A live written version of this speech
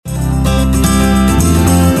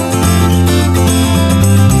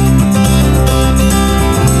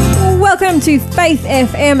to Faith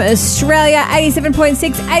FM Australia,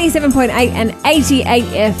 87.6, 87.8 and 88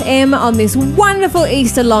 FM on this wonderful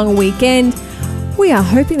Easter long weekend. We are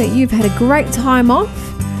hoping that you've had a great time off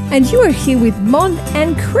and you are here with Mon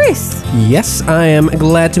and Chris. Yes, I am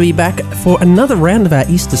glad to be back for another round of our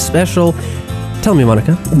Easter special. Tell me,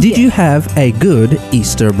 Monica, did you have a good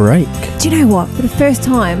Easter break? Do you know what? For the first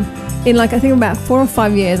time in I think about 4 or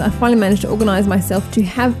 5 years, I finally managed to organise myself to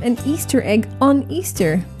have an Easter egg on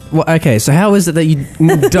Easter. Well, okay, so how is it that you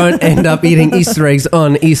don't end up eating Easter eggs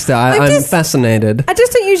on Easter? I'm fascinated. I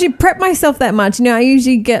just don't usually prep myself that much. You know, I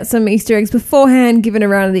usually get some Easter eggs beforehand, given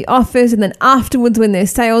around at the office, and then afterwards when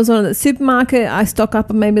there's sales on at the supermarket, I stock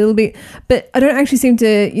up maybe a little bit. But I don't actually seem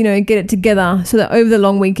to, get it together so that over the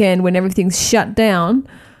long weekend when everything's shut down,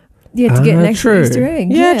 you have to get an extra Easter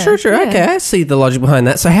egg. Yeah, true. Yeah. Okay, I see the logic behind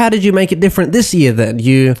that. So how did you make it different this year then?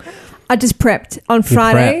 I just prepped. On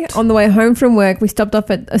Friday, on the way home from work, we stopped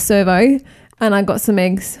off at a servo and I got some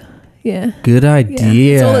eggs. Yeah. Good idea.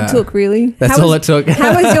 Yeah. That's all it took, really. That's all it took.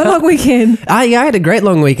 How was your long weekend? I had a great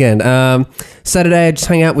long weekend. Saturday, I just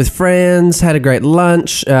hung out with friends, had a great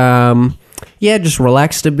lunch. Just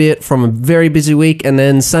relaxed a bit from a very busy week. And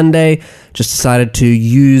then Sunday, just decided to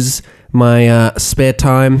use my spare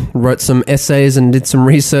time, wrote some essays and did some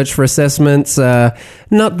research for assessments.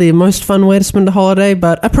 Not the most fun way to spend a holiday,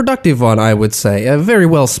 but a productive one, I would say. Very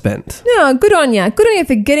well spent. No, good on you. Good on you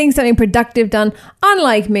for getting something productive done.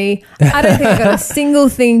 Unlike me, I don't think I got a single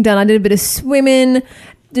thing done. I did a bit of swimming,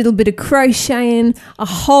 little bit of crocheting, a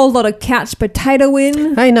whole lot of couch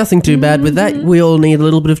potatoing. Hey, nothing too bad with that. We all need a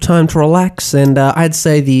little bit of time to relax, and I'd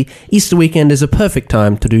say the Easter weekend is a perfect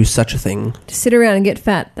time to do such a thing. To sit around and get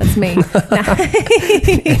fat. That's me. And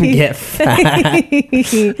get fat.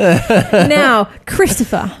 Now,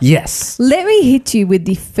 Christopher. Yes. Let me hit you with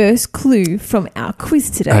the first clue from our quiz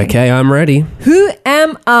today. Okay, I'm ready. Who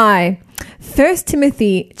am I? 1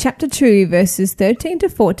 Timothy chapter 2 verses 13 to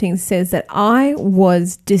 14 says that I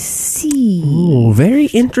was deceived. Ooh, very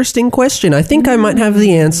interesting question. I think I might have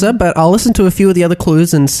the answer, but I'll listen to a few of the other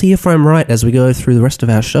clues and see if I'm right as we go through the rest of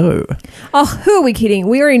our show. Oh, who are we kidding?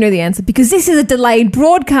 We already know the answer because this is a delayed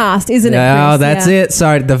broadcast, isn't it, Chris? Oh, that's it.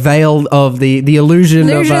 Sorry, the veil of the illusion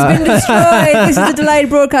has been destroyed. This is a delayed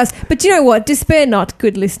broadcast. But you know what? Despair not,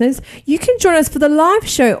 good listeners. You can join us for the live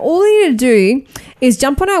show. All you need to do is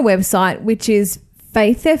jump on our website, which is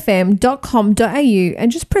faithfm.com.au,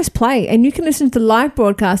 and just press play and you can listen to the live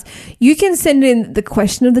broadcast. You can send in the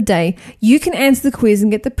question of the day. You can answer the quiz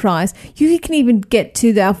and get the prize. You can even get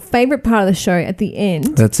to our favourite part of the show at the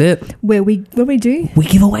end. That's it. Where we do? We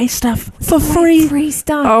give away stuff for free. Free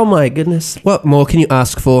stuff. Oh my goodness. What more can you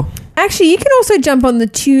ask for? Actually, you can also jump on the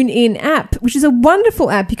TuneIn app, which is a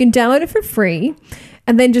wonderful app. You can download it for free.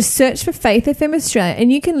 And then just search for Faith FM Australia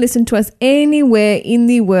and you can listen to us anywhere in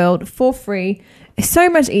the world for free. It's so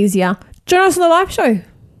much easier. Join us on the live show.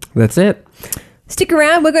 That's it. Stick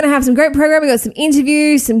around. We're going to have some great programming. We've got some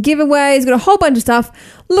interviews, some giveaways. We've got a whole bunch of stuff.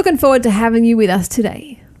 Looking forward to having you with us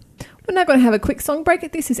today. We're now going to have a quick song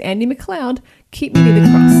break. This is Andy McLeod. Keep Me Near the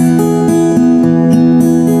Cross.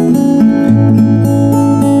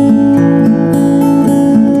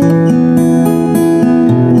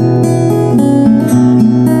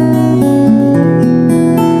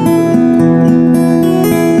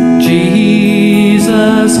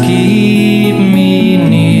 Keep me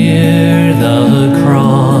near the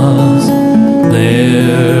cross,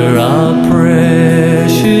 there a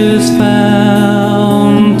precious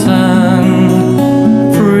fountain,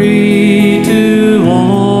 free to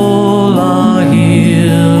all a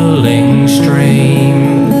healing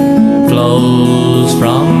stream, flows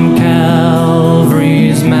from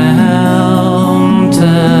Calvary's mountain,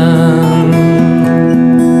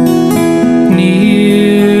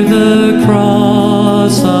 near the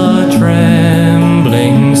cross a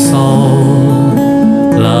trembling soul,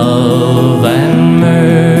 love and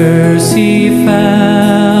mercy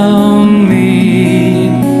found me,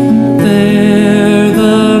 there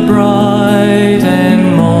the bright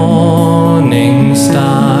and morning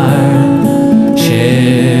star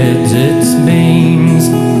sheds its beams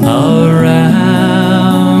around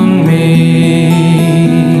me.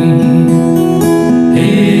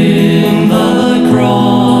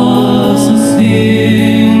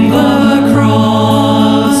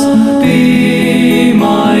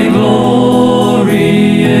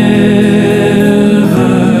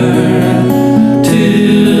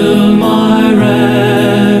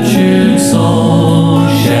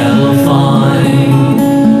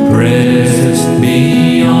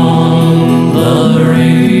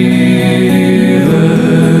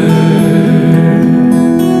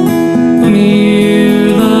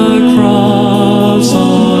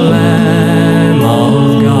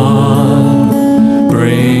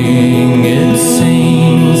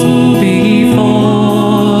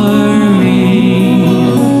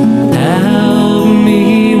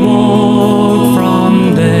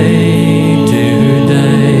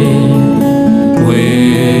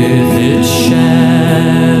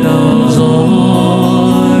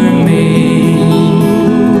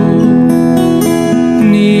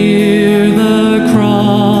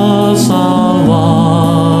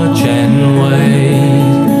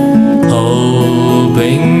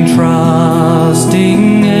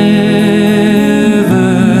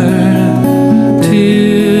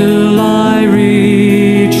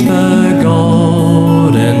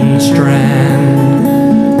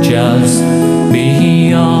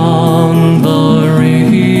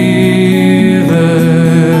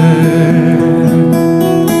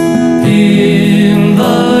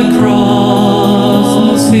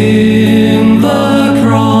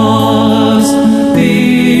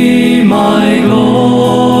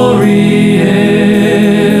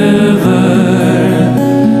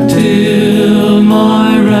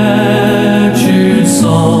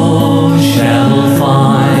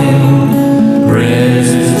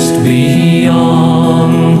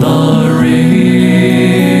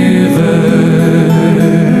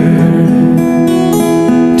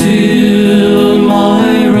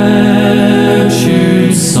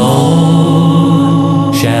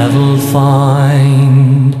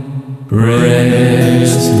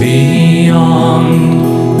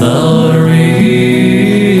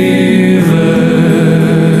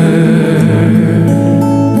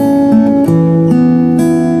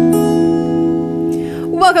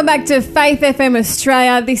 back to Faith FM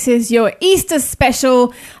Australia. This is your Easter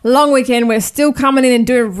special long weekend. We're still coming in and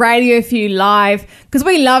doing radio for you live because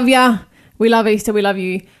we love you. We love Easter. We love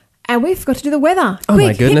you. And we forgot to do the weather. Oh, Quick,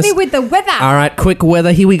 my goodness. hit me with the weather. All right, quick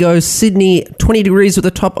weather. Here we go. Sydney, 20 degrees with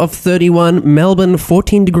a top of 31. Melbourne,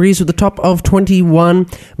 14 degrees with a top of 21.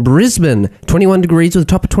 Brisbane, 21 degrees with a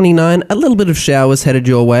top of 29. A little bit of showers headed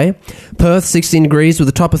your way. Perth, 16 degrees with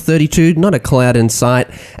a top of 32. Not a cloud in sight.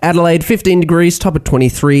 Adelaide, 15 degrees, top of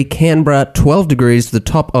 23. Canberra, 12 degrees with a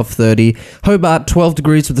top of 30. Hobart, 12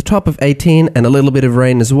 degrees with a top of 18 and a little bit of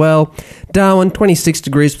rain as well. Darwin, 26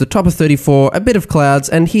 degrees with a top of 34. A bit of clouds.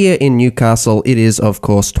 And here in Newcastle, it is, of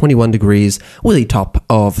course, 21 degrees with a top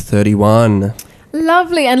of 31.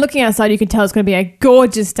 Lovely. And looking outside, you can tell it's going to be a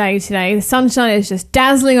gorgeous day today. The sunshine is just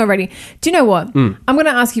dazzling already. Do you know what? I'm going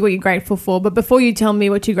to ask you what you're grateful for. But before you tell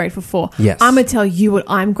me what you're grateful for, Yes. I'm going to tell you what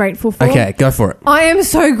I'm grateful for. Okay, go for it. I am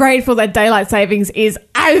so grateful that daylight savings is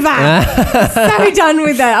over. So done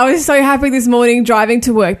with that. I was so happy this morning driving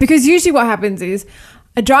to work because usually what happens is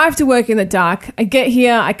I drive to work in the dark. I get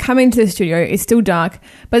here, I come into the studio, it's still dark.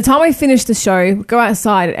 By the time I finish the show, go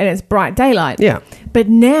outside and it's bright daylight. Yeah. But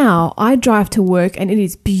now I drive to work and it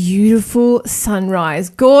is beautiful sunrise,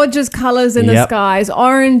 gorgeous colours in the Yep. skies,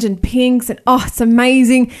 orange and pinks, and oh, it's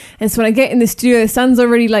amazing. And so when I get in the studio, the sun's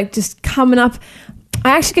already like just coming up.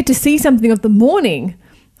 I actually get to see something of the morning.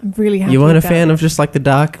 I'm really happy. You weren't a with that. fan of just like the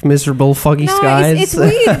dark, miserable, foggy No, skies? it's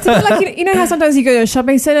weird. It's a bit like, you know how sometimes you go to a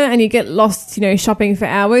shopping centre and you get lost, shopping for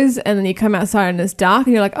hours and then you come outside and it's dark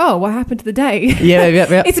and you're like, oh, what happened to the day? Yeah.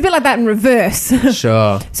 It's a bit like that in reverse.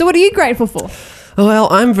 Sure. So what are you grateful for? Well,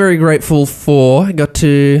 I'm very grateful for I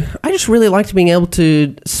just really liked being able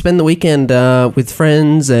to spend the weekend with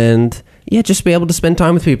friends and just be able to spend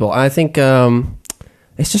time with people. I think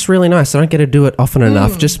it's just really nice. I don't get to do it often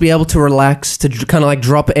enough. Just be able to relax, to kind of like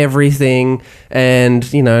drop everything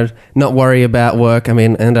and, not worry about work. I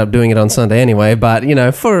mean, end up doing it on Sunday anyway, but,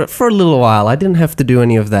 for a little while, I didn't have to do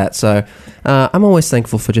any of that. So I'm always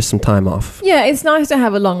thankful for just some time off. Yeah, it's nice to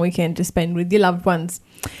have a long weekend to spend with your loved ones.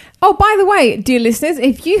 Oh, by the way, dear listeners,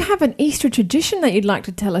 if you have an Easter tradition that you'd like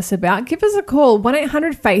to tell us about, give us a call,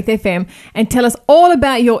 1-800-FAITH-FM, and tell us all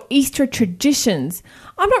about your Easter traditions.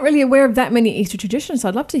 I'm not really aware of that many Easter traditions, so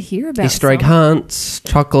I'd love to hear about Easter egg some. hunts,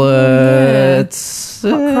 chocolates.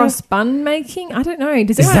 Hot cross bun making? I don't know.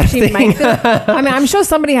 Does Is anyone that a actually thing? make them? I mean, I'm sure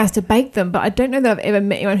somebody has to bake them, but I don't know that I've ever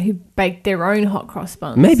met anyone who baked their own hot cross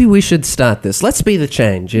buns. Maybe we should start this. Let's be the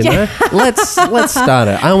change, you know? Let's start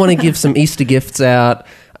it. I want to give some Easter gifts out.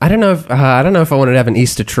 I don't know if I want to have an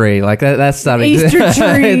Easter tree. Like that's starting Easter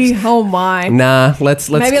tree. Oh my. Nah, let's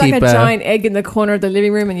Maybe keep like a giant egg in the corner of the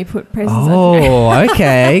living room and you put presents on. Oh,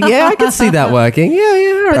 okay. Yeah, I can see that working.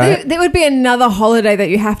 Yeah, all But right. there would be another holiday that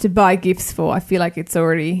you have to buy gifts for. I feel like it's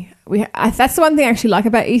already... that's the one thing I actually like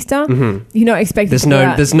about Easter. You're not expected There's to go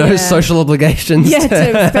out. there's no social obligations. Yeah,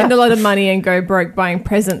 to spend a lot of money and go broke buying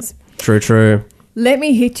presents. True. Let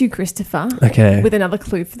me hit you, Christopher, Okay. with another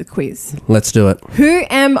clue for the quiz. Let's do it. Who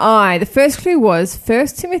am I? The first clue was 1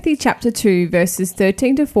 Timothy chapter 2, verses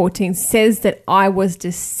 13 to 14 says that I was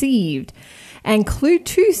deceived. And clue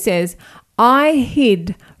 2 says, I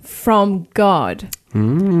hid from God.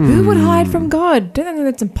 Who would hide from God? Don't think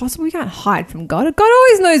that's impossible. You can't hide from God. God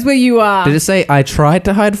always knows where you are. Did it say I tried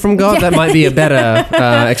to hide from God? Yeah. That might be a better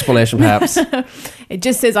explanation, perhaps. It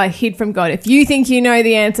just says I hid from God. If you think you know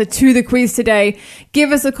the answer to the quiz today,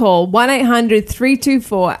 give us a call,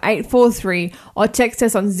 1-800-324-843, or text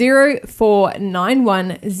us on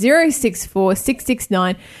 0491 064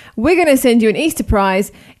 669. We're going to send you an Easter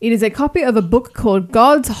prize. It is a copy of a book called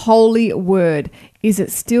God's Holy Word. Is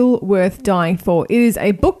it still worth dying for? It is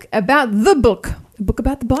a book about the book, a book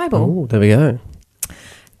about the Bible. Oh, there we go.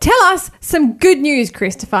 Tell us some good news,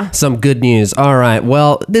 Christopher. Some good news. All right.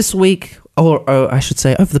 Well, this week, or I should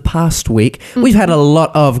say over the past week, we've had a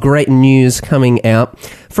lot of great news coming out.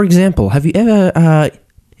 For example, have you ever heard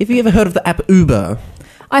of the app Uber?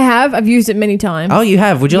 I have. I've used it many times. Oh, you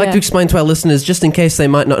have. Would you like Yeah. to explain to our listeners, just in case they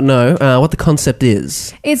might not know, what the concept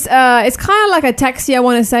is? It's kind of like a taxi, I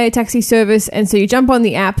want to say, a taxi service. And so you jump on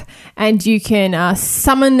the app and you can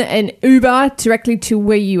summon an Uber directly to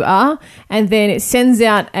where you are. And then it sends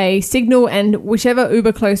out a signal, and whichever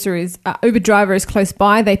Uber driver is close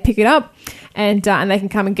by, they pick it up. And they can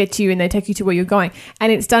come and get you, and they take you to where you're going.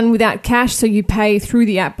 And it's done without cash, so you pay through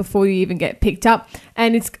the app before you even get picked up.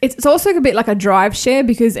 And it's also a bit like a drive share,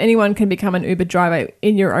 because anyone can become an Uber driver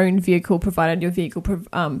in your own vehicle, provided your vehicle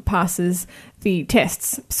passes the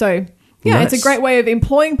tests. So, yeah, Nice. It's a great way of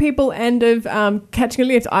employing people and of catching a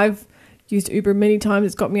lift. I've used Uber many times.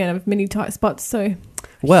 It's got me out of many tight spots, so...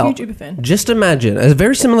 Well, Huge Uber fan. just imagine a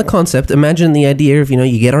very similar concept. Imagine the idea of,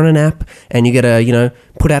 you get on an app and you get to,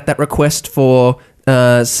 put out that request for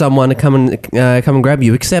someone to come and grab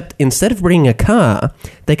you. Except instead of bringing a car,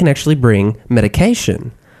 they can actually bring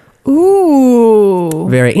medication. Ooh.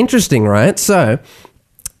 Very interesting, right? So,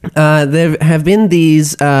 there have been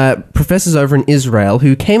these professors over in Israel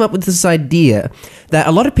who came up with this idea that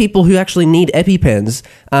a lot of people who actually need EpiPens,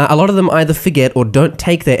 a lot of them either forget or don't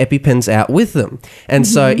take their EpiPens out with them. And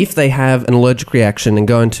so if they have an allergic reaction and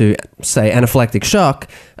go into, say, anaphylactic shock,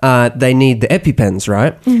 they need the EpiPens,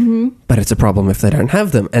 right? Mm-hmm. But it's a problem if they don't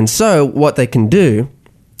have them. And so what they can do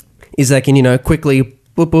is they can, quickly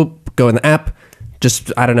boop, boop, go in the app,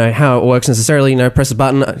 just, I don't know how it works necessarily, press a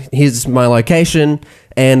button, here's my location,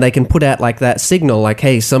 and they can put out like that signal, like,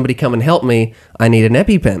 hey, somebody come and help me, I need an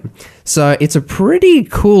EpiPen. So it's a pretty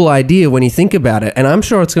cool idea when you think about it, and I'm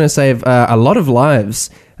sure it's going to save a lot of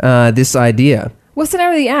lives, this idea. What's the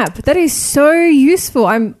name of the app? That is so useful.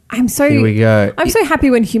 I'm so Here we go. I'm so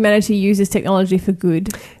happy when humanity uses technology for good.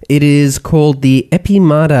 It is called the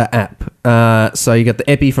EpiMarta app. So you got the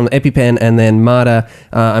Epi from the EpiPen, and then Marta,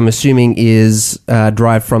 I'm assuming, is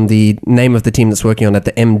derived from the name of the team that's working on it,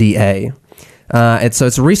 the MDA. So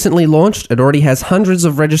it's recently launched. It already has hundreds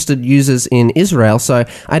of registered users in Israel. So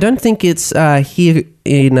I don't think it's here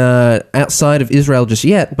in outside of Israel just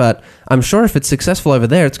yet, but I'm sure if it's successful over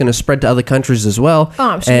there, it's going to spread to other countries as well. Oh,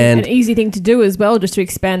 I'm sure And an easy thing to do as well, just to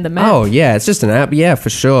expand the map. oh yeah, it's just an app. Yeah, for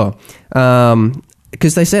sure.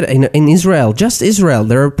 Because they said in Israel, just Israel,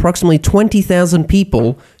 there are approximately 20,000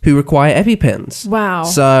 people who require EpiPens. Wow.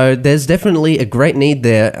 So there's definitely a great need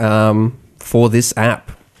there for this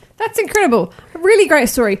app. That's incredible. A really great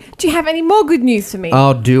story. Do you have any more good news for me?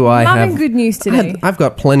 Oh, do I Loving have... good news today. I've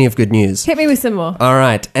got plenty of good news. Hit me with some more. All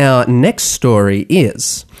right. Our next story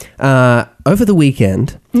is, over the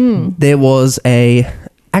weekend, there was a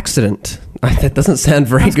accident. That doesn't sound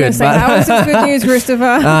very good. Say, how is this good news,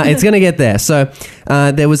 Christopher? It's going to get there. So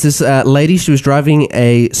there was this lady. She was driving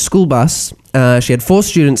a school bus. She had 4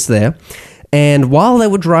 students there. And while they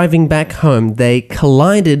were driving back home, they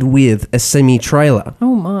collided with a semi-trailer.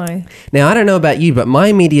 Oh, my. Now, I don't know about you, but my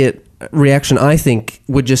immediate reaction, I think,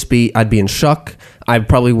 would just be I'd be in shock. I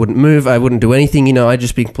probably wouldn't move. I wouldn't do anything. I'd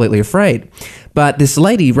just be completely afraid. But this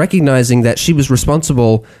lady, recognizing that she was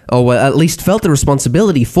responsible, or well, at least felt the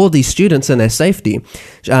responsibility for these students and their safety,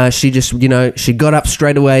 she just, she got up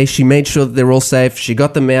straight away. She made sure that they're all safe. She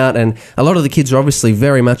got them out. And a lot of the kids are obviously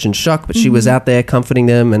very much in shock, but she was out there comforting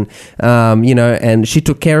them and, and she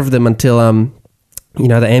took care of them until,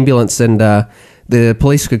 the ambulance and the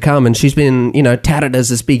police could come. And she's been, touted as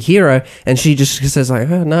this big hero. And she just says like,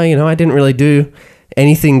 oh, no, I didn't really do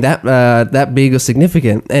anything that big or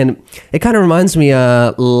significant. And it kind of reminds me,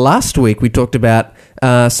 last week we talked about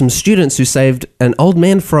some students who saved an old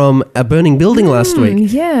man from a burning building last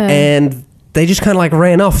week. Yeah. And they just kind of like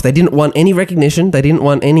ran off. They didn't want any recognition. They didn't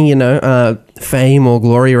want any, fame or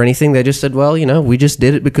glory or anything. They just said, well, we just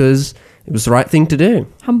did it because it was the right thing to do.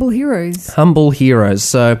 Humble heroes. Humble heroes.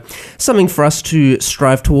 So something for us to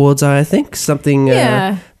strive towards, I think. Something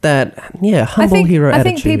humble hero attitude.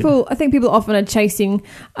 I think people often are chasing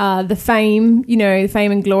the fame,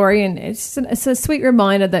 fame and glory, and it's a sweet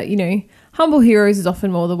reminder that humble heroes is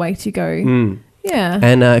often more the way to go. Yeah.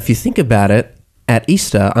 And if you think about it, at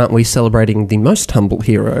Easter, aren't we celebrating the most humble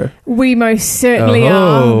hero? We most certainly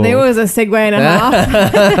are. There was a segue and a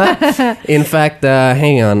half. In fact,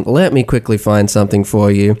 hang on. Let me quickly find something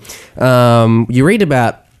for you. You read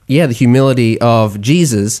about, the humility of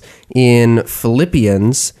Jesus in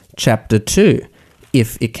Philippians chapter 2,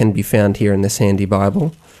 if it can be found here in this handy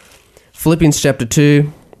Bible. Philippians chapter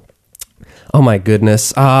 2. Oh my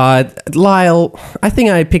goodness. Lyle, I think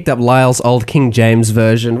I picked up Lyle's old King James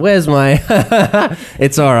version. Where's my...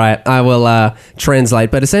 It's all right. I will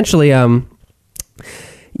translate. But essentially,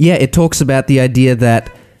 it talks about the idea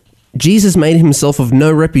that Jesus made himself of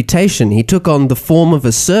no reputation. He took on the form of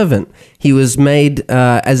a servant. He was made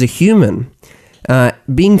as a human.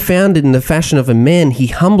 Being found in the fashion of a man, he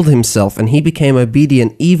humbled himself, and he became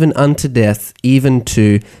obedient even unto death, even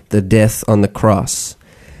to the death on the cross.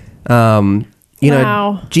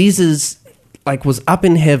 Wow. Jesus was up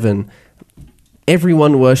in heaven.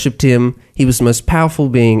 Everyone worshipped him. He was the most powerful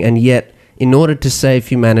being, and yet in order to save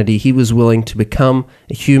humanity, he was willing to become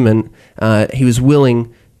a human. He was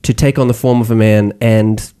willing to take on the form of a man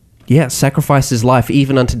and sacrifice his life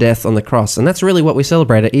even unto death on the cross. And that's really what we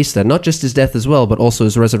celebrate at Easter, not just his death as well, but also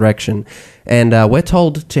his resurrection. And we're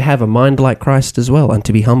told to have a mind like Christ as well, and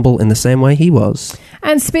to be humble in the same way he was.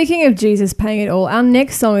 And speaking of Jesus paying it all, our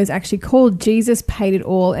next song is actually called Jesus Paid It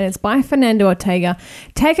All, and it's by Fernando Ortega.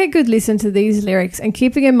 Take a good listen to these lyrics and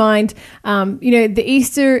keeping in mind, the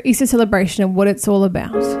Easter celebration and what it's all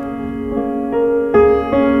about.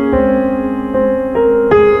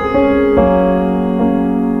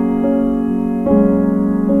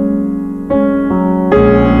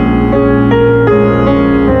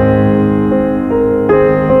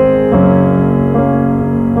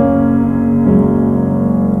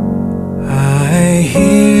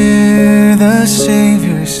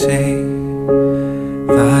 Savior say,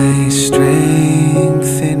 thy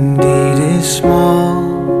strength indeed is small.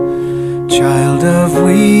 Child of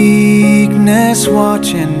weakness,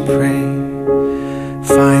 watch and pray.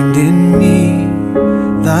 Find in me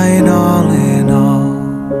thine all in all.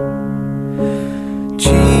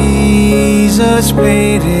 Jesus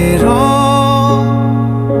paid it all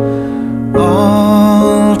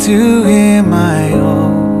to him I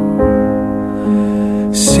owe.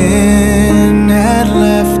 Sin had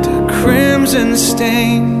left a crimson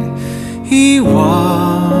stain, he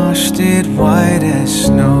washed it white as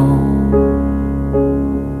snow.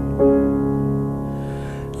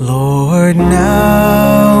 Lord,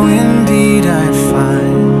 now indeed I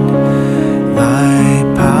find thy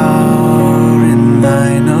power in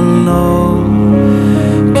thine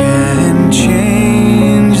alone can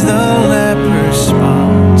change the leper's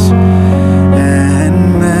spots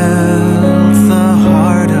and melt the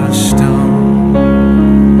heart of stone.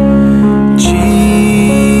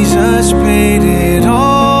 Jesus paid it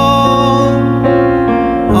all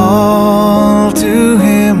to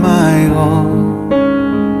him I owe.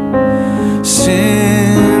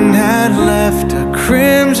 Sin had left a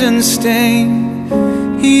crimson stain,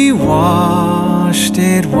 he washed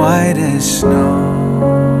it white as snow.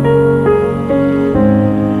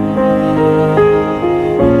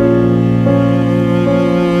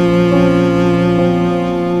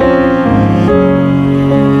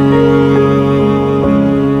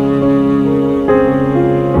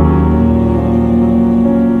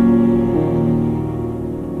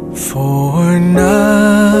 For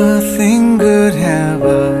nothing good have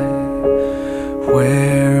I,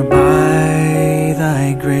 whereby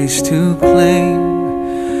thy grace to claim.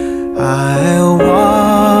 I'll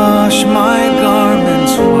wash my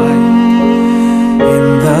garments white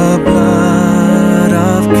in the blood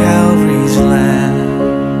of Calvary's Lamb.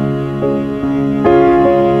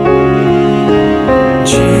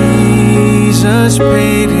 Jesus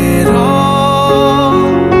paid it all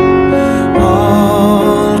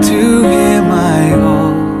to him I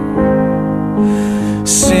owe.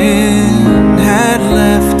 Sin had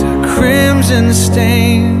left a crimson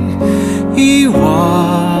stain, he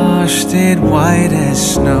washed it white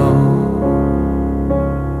as snow.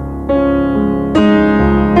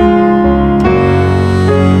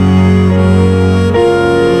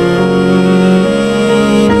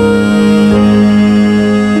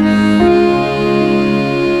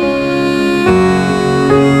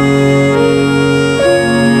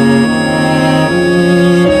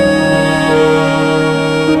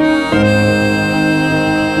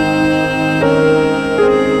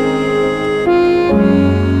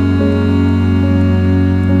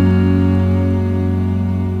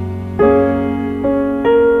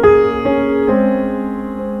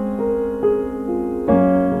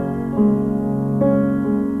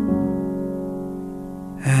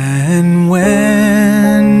 And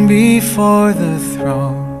when before the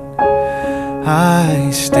throne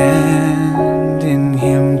I stand in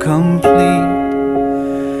him complete,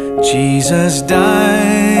 Jesus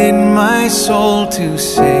died my soul to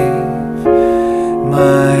save,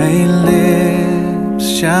 my lips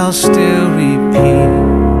shall still repeat,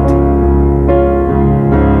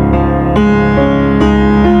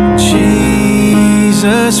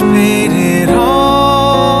 Jesus paid it all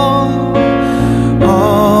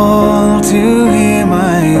to him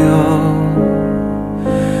I owe.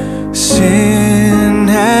 Sin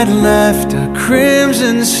had left a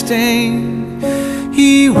crimson stain,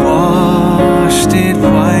 he washed it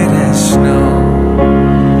white as snow.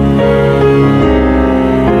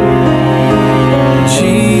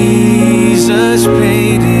 Jesus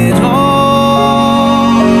paid it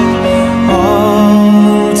all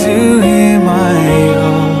to him I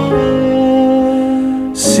owe.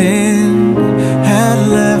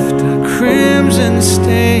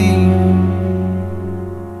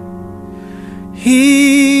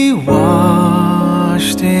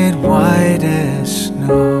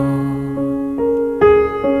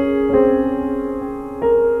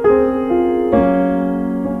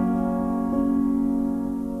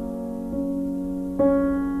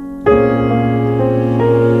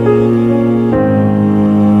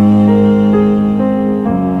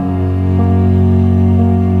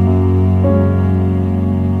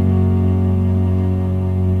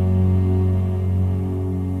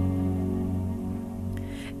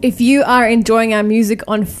 If you are enjoying our music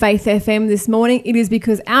on Faith FM this morning, it is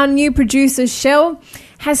because our new producer, Shell,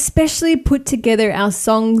 has specially put together our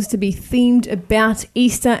songs to be themed about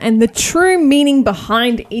Easter and the true meaning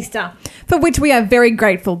behind Easter, for which we are very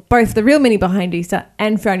grateful, both the real meaning behind Easter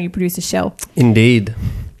and for our new producer, Shell. Indeed.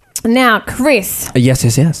 Now, Chris.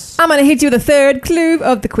 Yes. I'm going to hit you with the third clue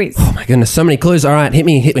of the quiz. Oh my goodness, so many clues. All right, hit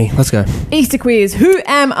me. Let's go. Easter quiz. Who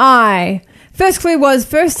am I? First clue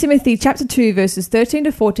was 1 Timothy chapter 2 verses 13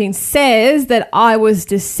 to 14 says that I was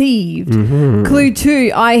deceived. Mm-hmm. Clue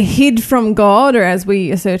 2, I hid from God, or as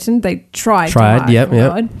we ascertained, they tried to hide from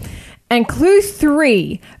God. And clue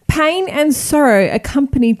 3, pain and sorrow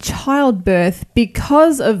accompany childbirth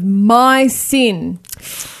because of my sin.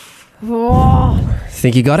 Oh.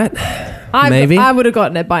 Think you got it? Maybe. I would have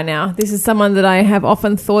gotten it by now. This is someone that I have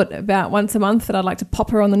often thought about once a month that I'd like to pop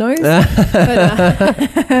her on the nose. But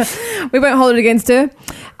we won't hold it against her.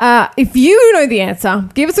 If you know the answer,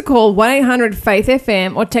 give us a call,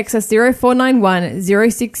 1-800-FAITH-FM, or text us 0491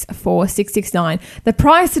 064 669. The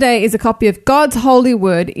prize today is a copy of God's Holy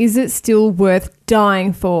Word, Is It Still Worth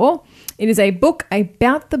Dying For? It is a book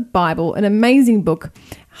about the Bible, an amazing book.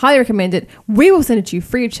 Highly recommend it. We will send it to you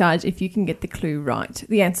free of charge if you can get the clue right,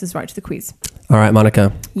 the answers right to the quiz. All right,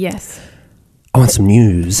 Monica. Yes. I want some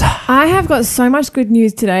news. I have got so much good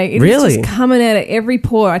news today. It Really? is just coming out of every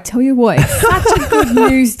pore. I tell you what, it's such a good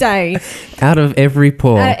news day. Out of every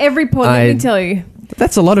pore. Out of every pore, let me tell you.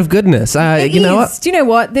 That's a lot of goodness. You know what? Do you know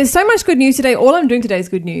what? There's so much good news today. All I'm doing today is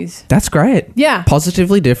good news. That's great. Yeah.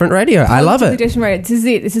 Positively different radio. I love it. Different radio. This is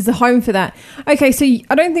it. This is the home for that. Okay, so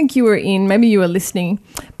I don't think you were in. Maybe you were listening.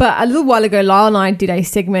 But a little while ago, Lyle and I did a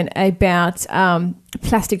segment about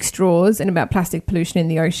plastic straws and about plastic pollution in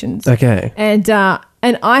the oceans. Okay. And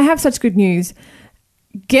I have such good news.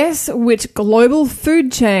 Guess which global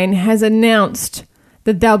food chain has announced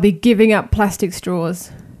that they'll be giving up plastic straws?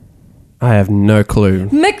 I have no clue.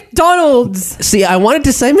 McDonald's. See, I wanted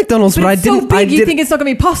to say McDonald's, but I it's didn't. So big, you think it's not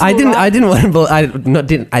going to be possible? I didn't. Right? I didn't want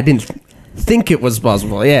to. I didn't think it was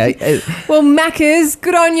possible. Yeah. Well, Macca's,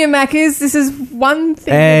 good on you, Macca's. This is one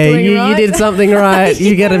thing Hey, you're doing right. you did something right.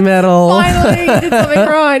 You get a medal. Finally, you did something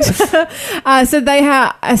right. So they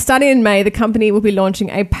have starting in May. The company will be launching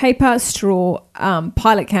a paper straw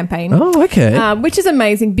pilot campaign. Oh, okay. Which is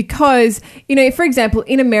amazing because, you know, for example,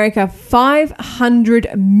 in America,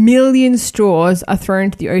 500 million straws are thrown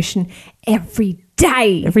into the ocean every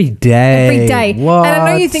day. Every day. What? And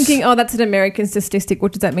I know you're thinking, oh, that's an American statistic.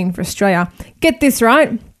 What does that mean for Australia? Get this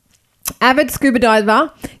right. Avid scuba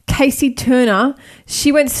diver Casey Turner,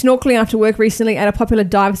 she went snorkeling after work recently at a popular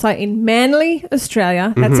dive site in Manly,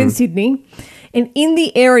 Australia. That's in Sydney. And in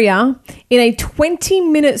the area, in a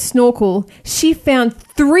 20-minute snorkel, she found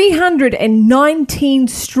 319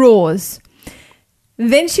 straws.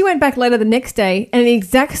 Then she went back later the next day and in the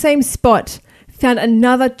exact same spot found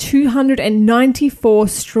another 294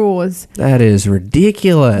 straws. That is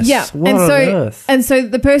ridiculous. Yeah, What on earth? And so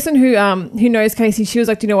the person who knows Casey, she was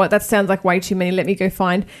like, "Do you know what? That sounds like way too many. Let me go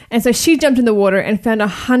find." And so she jumped in the water and found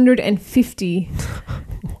 150.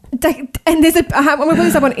 And there's I'm going to put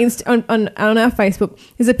this up on our Facebook.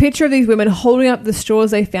 There's a picture of these women holding up the straws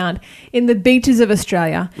they found in the beaches of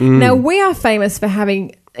Australia. Now we are famous for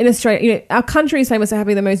having in Australia. You know, our country is famous for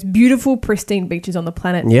having the most beautiful, pristine beaches on the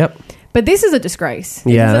planet. Yep. But this is a disgrace.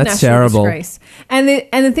 Yeah, that's terrible. Disgrace. And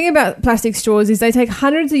the thing about plastic straws is they take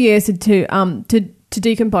hundreds of years to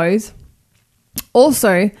decompose.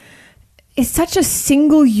 Also, it's such a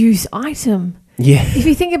single-use item. Yeah. If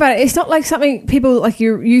you think about it, it's not like something people like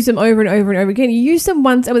you use them over and over and over again. You use them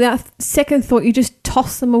once and without second thought, you just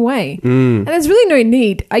toss them away. And there's really no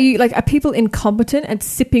need. Are people incompetent at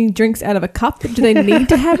sipping drinks out of a cup? Do they need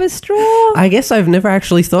to have a straw? I guess I've never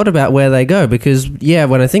actually thought about where they go because, yeah,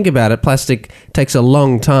 when I think about it, plastic takes a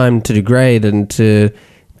long time to degrade and to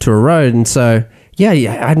erode. And so,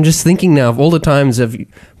 yeah, I'm just thinking now of all the times I've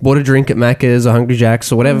bought a drink at Macca's or Hungry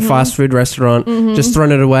Jack's or whatever fast food restaurant, just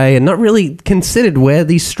thrown it away and not really considered where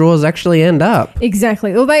these straws actually end up.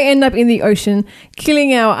 Exactly. Well, they end up in the ocean,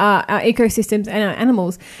 killing our ecosystems and our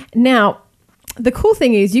animals. Now, the cool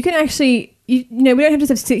thing is you can actually, we don't have to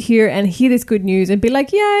just sit here and hear this good news and be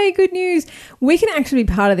like, yay, good news. We can actually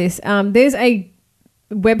be part of this. There's a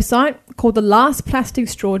website called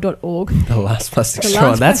thelastplasticstraw.org. The last plastic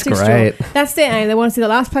straw. That's great. That's their aim. They want to see the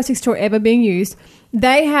last plastic straw ever being used.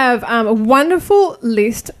 They have a wonderful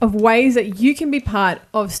list of ways that you can be part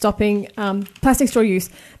of stopping plastic straw use.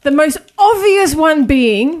 The most obvious one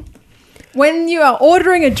being when you are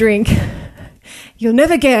ordering a drink You'll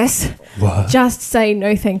never guess. What? Just say,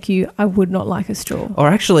 no, thank you. I would not like a straw. Or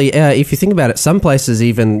actually, if you think about it, some places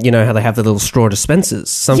even, you know, how they have the little straw dispensers.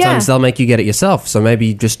 Sometimes they'll make you get it yourself. So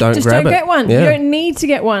maybe just don't grab it. Just don't get one. Yeah. You don't need to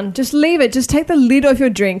get one. Just leave it. Just take the lid off your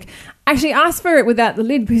drink. Actually, ask for it without the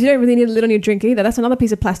lid because you don't really need a lid on your drink either. That's another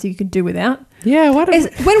piece of plastic you can do without. Yeah, what?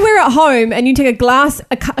 When we're at home and you take a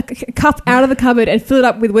cup out of the cupboard and fill it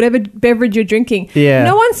up with whatever beverage you're drinking,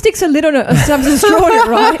 no one sticks a lid on it or stubs a straw on it,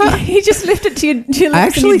 right? You just lift it to your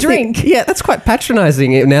lips and you drink. Yeah, that's quite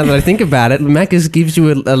patronising now that I think about it. Macca's gives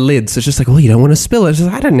you a lid, so it's just like, oh, you don't want to spill it. It's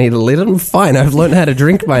just, I don't need a lid. I'm fine. I've learned how to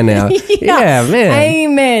drink by now. Yeah, man.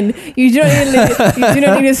 Amen. You do not need a lid. You do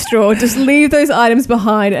not need a straw. Just leave those items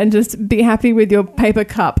behind and just be happy with your paper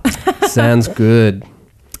cup. Sounds good.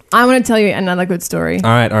 I want to tell you another good story. All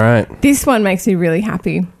right. This one makes me really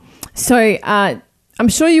happy. So I'm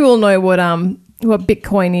sure you all know what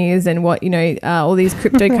Bitcoin is and what, all these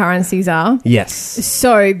cryptocurrencies are. Yes.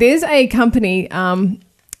 So there's a company,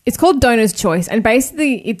 it's called Donors Choice, and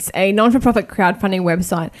basically it's a non-for-profit crowdfunding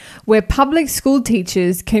website where public school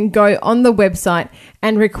teachers can go on the website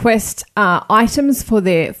and request items for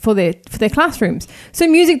their classrooms. So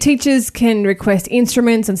music teachers can request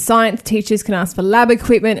instruments, and science teachers can ask for lab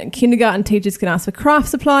equipment, and kindergarten teachers can ask for craft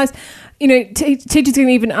supplies. Teachers can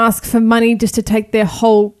even ask for money just to take their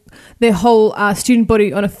whole student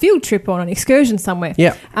body on a field trip or on an excursion somewhere.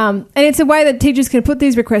 Yeah. And it's a way that teachers can put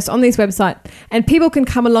these requests on this website, and people can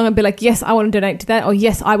come along and be like, yes, I want to donate to that, or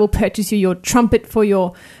yes, I will purchase you your trumpet for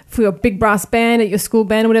your big brass band at your school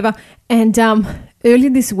band or whatever. And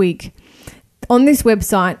earlier this week on this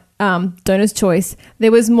website, Donors Choice,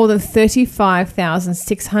 there was more than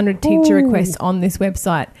 35,600 teacher requests on this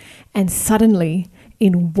website. And suddenly,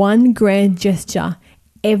 in one grand gesture,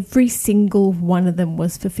 every single one of them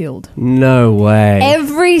was fulfilled. No way.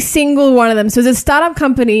 Every single one of them. So there's a startup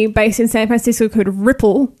company based in San Francisco called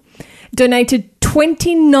Ripple donated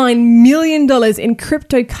 $29 million in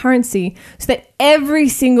cryptocurrency so that every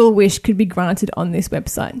single wish could be granted on this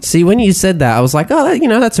website. See, when you said that, I was like, oh,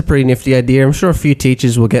 that's a pretty nifty idea. I'm sure a few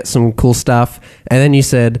teachers will get some cool stuff. And then you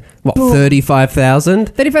said, what, 35,000?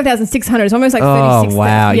 35,600. It's almost like 36,000. Oh,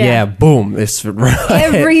 wow. Yeah, boom. It's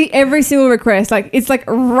right. Every single request. Like, it's like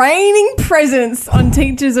raining presents on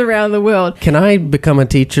teachers around the world. Can I become a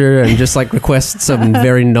teacher and just like request some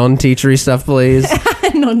very non-teachery stuff, please?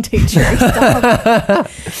 Non-teachery stuff.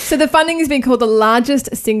 So the funding has been called the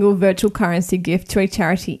largest single virtual currency gift to a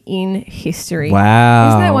charity in history. Wow.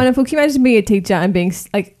 Isn't that wonderful? Can you imagine being a teacher and being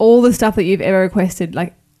like all the stuff that you've ever requested,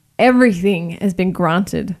 like everything has been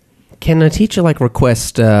granted? Can a teacher like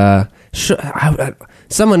request...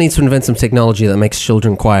 someone needs to invent some technology that makes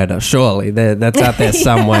children quieter. Surely. That's out there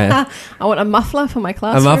somewhere. I want a muffler for my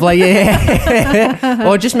classroom. A muffler, yeah.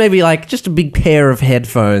 Or just maybe like just a big pair of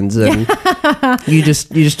headphones, and you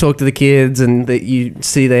just talk to the kids and you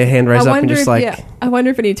see their hand raise up and just I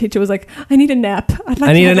wonder if any teacher was like, I need a nap.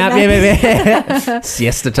 I need a nap. Yeah.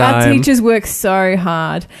 Siesta time. Our teachers work so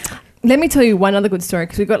hard. Let me tell you one other good story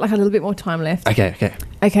because we've got like a little bit more time left.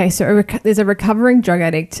 Okay. So there's a recovering drug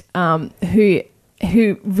addict who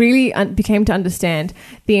really became to understand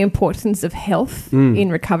the importance of health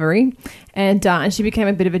in recovery, and she became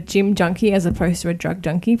a bit of a gym junkie as opposed to a drug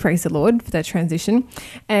junkie. Praise the Lord for that transition,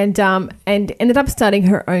 and ended up starting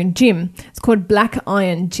her own gym. It's called Black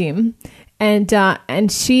Iron Gym.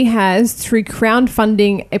 And she has, through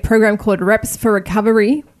crowdfunding, a program called Reps for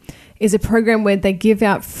Recovery. Is a program where they give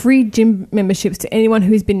out free gym memberships to anyone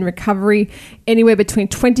who's been in recovery anywhere between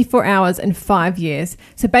 24 hours and 5 years.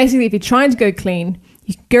 So basically, if you're trying to go clean,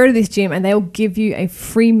 you can go to this gym and they'll give you a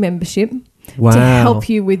free membership to help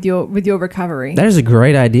you with your recovery. That is a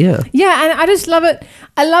great idea. Yeah, and I just love it.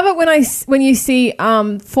 I love it when you see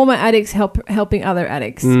former addicts helping other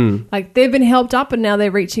addicts. Like they've been helped up and now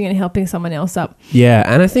they're reaching and helping someone else up. Yeah,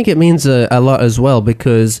 and I think it means a lot as well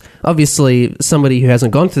because obviously somebody who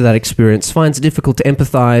hasn't gone through that experience finds it difficult to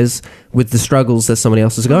empathize with the struggles that somebody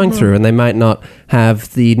else is going through, and they might not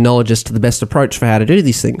have the knowledge as to the best approach for how to do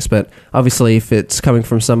these things. But obviously if it's coming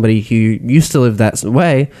from somebody who used to live that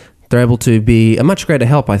way, they're able to be a much greater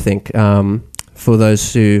help, I think, for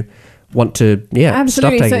those who want to,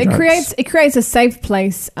 absolutely. stop taking drugs. So it creates a safe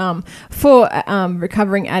place for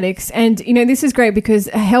recovering addicts, and this is great because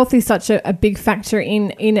health is such a big factor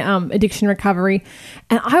in addiction recovery,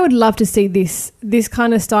 and I would love to see this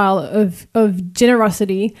kind of style of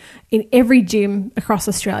generosity in every gym across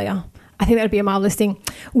Australia. I think that would be a marvellous thing.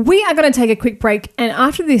 We are going to take a quick break, and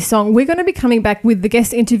after this song, we're going to be coming back with the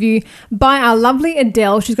guest interview by our lovely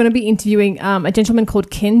Adele. She's going to be interviewing a gentleman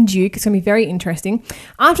called Ken Duke. It's going to be very interesting.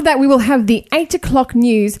 After that, we will have the 8 o'clock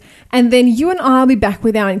news, and then you and I will be back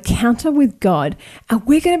with our encounter with God, and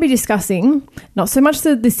we're going to be discussing not so much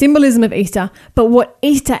the symbolism of Easter, but what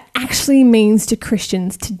Easter actually means to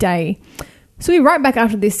Christians today. So we'll be right back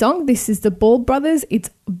after this song. This is the Ball Brothers.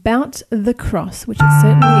 It's About the Cross, which it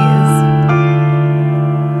certainly is.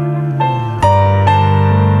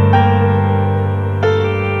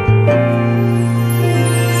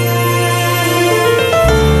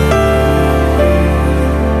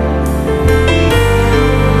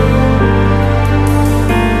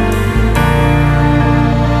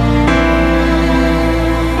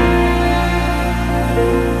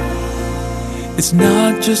 It's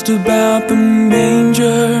not just about the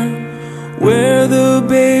manger where the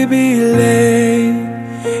baby lay.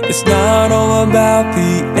 It's not all about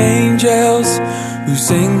the angels who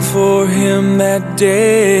sing for him that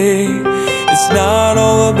day. It's not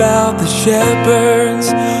all about the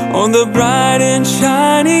shepherds on the bright and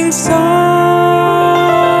shining star.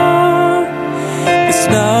 It's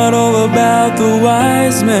not all about the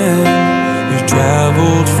wise men who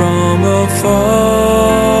traveled from afar.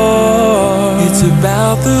 It's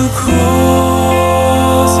about the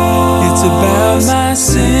cross. It's about my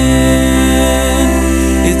sin.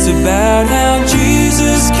 It's about how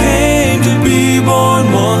Jesus came to be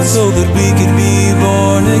born once so that we could be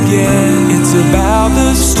born again. It's about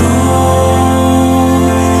the stone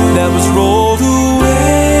that was rolled away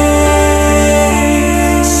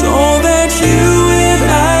so that you and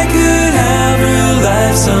I could have real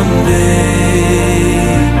life someday.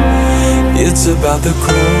 It's about the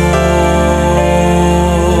cross.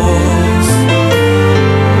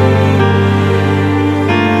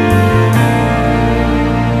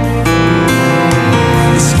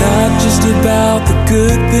 About the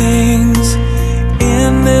good things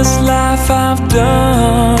in this life I've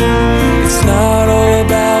done. It's not all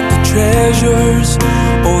about the treasures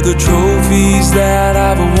or the trophies that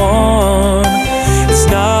I've won. It's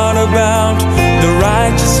not about the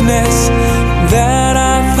righteousness that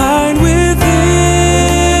I find within.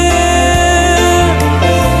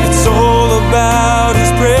 It's all about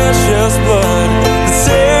His precious blood that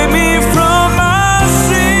saved me from my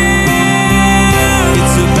sin.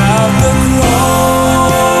 It's about the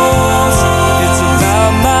cross. It's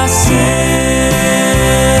about my sin.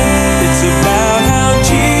 It's about how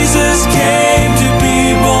Jesus came to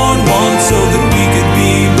be born once so that we could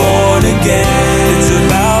be born again. It's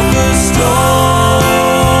about the stone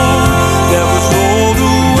that was rolled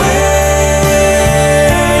away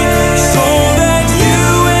so that you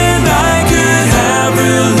and I could have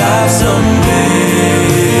real life someday.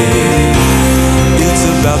 It's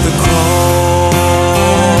about the cross.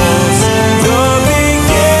 The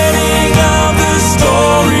beginning of the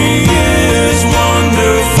story is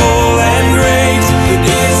wonderful and great, but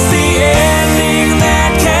it's the ending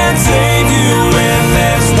that can save you, and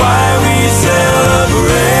that's why we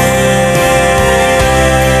celebrate.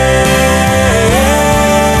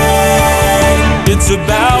 It's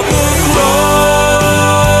about the cross.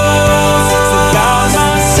 It's about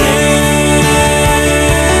my sin.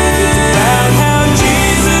 It's about how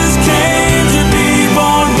Jesus came to be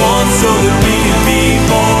born once so that we could be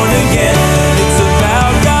born again. It's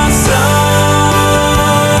about God's Son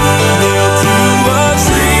nailed to a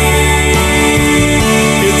tree.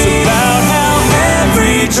 It's about how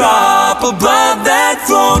every drop of blood that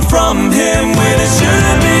flowed from Him when it should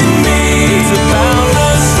have been me. It's about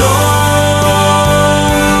the stone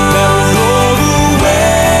that was rolled away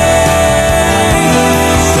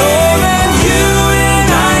so that you and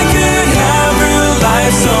I could have real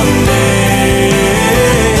life someday.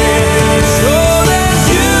 So that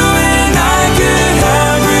you and I could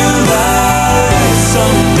have real life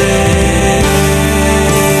someday.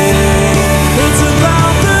 It's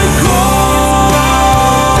about the cross.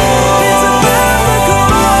 It's about the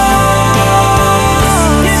cross.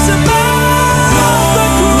 It's about the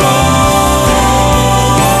cross.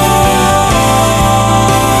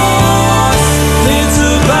 It's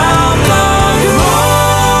about the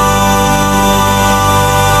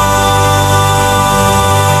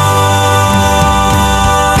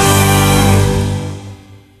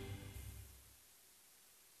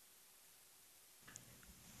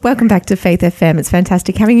Welcome back to Faith FM. It's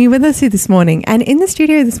fantastic having you with us here this morning. And in the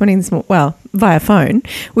studio this morning, via phone,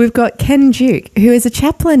 we've got Ken Duke, who is a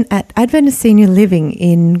chaplain at Adventist Senior Living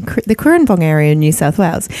in the Currumbong area in New South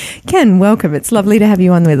Wales. Ken, welcome. It's lovely to have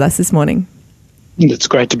you on with us this morning. It's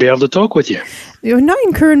great to be able to talk with you. You're not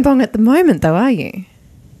in Currumbong at the moment, though, are you?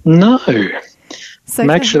 No, So I'm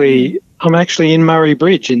actually in Murray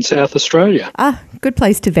Bridge in South Australia. good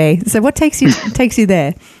place to be. So what takes you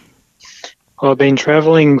there? I've been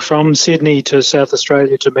travelling from Sydney to South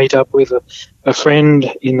Australia to meet up with a friend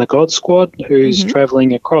in the God Squad who's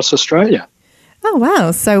travelling across Australia. Oh,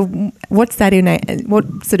 wow. So what's that what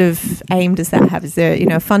sort of aim does that have? Is there, a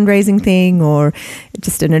fundraising thing or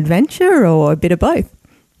just an adventure or a bit of both?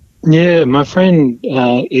 Yeah, my friend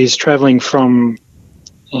is travelling from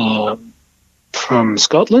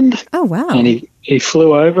Scotland. Oh, wow. And he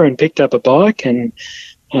flew over and picked up a bike, and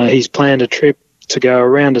he's planned a trip to go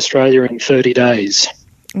around Australia in 30 days.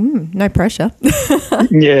 No pressure.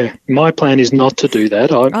 Yeah, my plan is not to do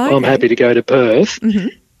that. I'm happy to go to Perth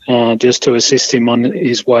just to assist him on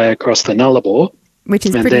his way across the Nullarbor. Which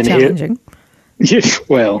is pretty challenging. Yeah,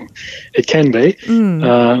 well, it can be.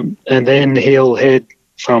 And then he'll head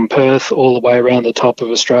from Perth all the way around the top of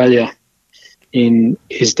Australia in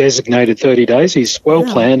his designated 30 days. He's well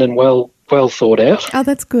planned and well thought out. Oh,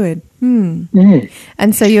 that's good. And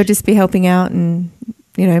so you'll just be helping out and,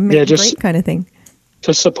 meet great kind of thing.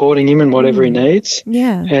 Just supporting him in whatever he needs.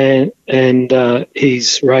 Yeah. And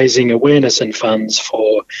he's raising awareness and funds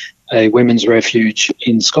for a women's refuge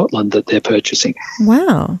in Scotland that they're purchasing.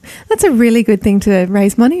 Wow. That's a really good thing to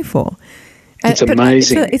raise money for. It's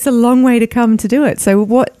amazing. It's a long way to come to do it. So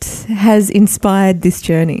what has inspired this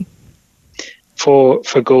journey? For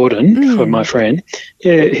Gordon, for my friend,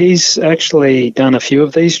 yeah, he's actually done a few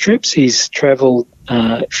of these trips. He's travelled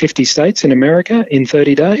 50 states in America in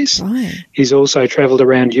 30 days. Right. He's also travelled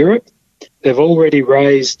around Europe. They've already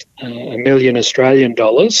raised $1 million Australian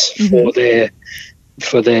dollars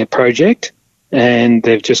for their project, and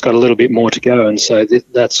they've just got a little bit more to go. And so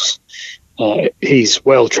that's he's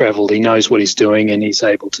well travelled. He knows what he's doing, and he's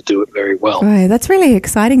able to do it very well. Right, that's really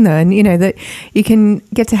exciting, though, and that you can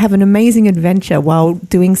get to have an amazing adventure while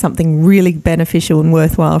doing something really beneficial and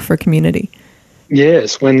worthwhile for a community.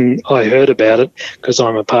 Yes, when I heard about it, because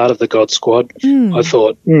I'm a part of the God Squad, I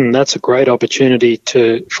thought, that's a great opportunity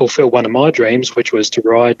to fulfil one of my dreams, which was to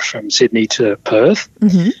ride from Sydney to Perth.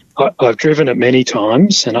 I've driven it many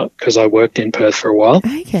times, and because I worked in Perth for a while.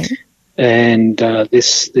 Okay. And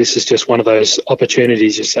this is just one of those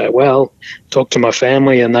opportunities. You say, well, talk to my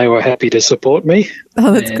family, and they were happy to support me.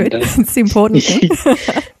 Oh, that's good. It's the important thing.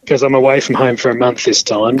 Because I'm away from home for a month this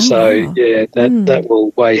time. That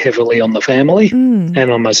will weigh heavily on the family and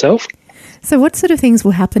on myself. So what sort of things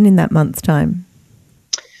will happen in that month's time?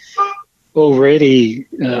 Already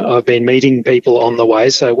I've been meeting people on the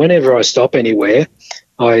way. So whenever I stop anywhere,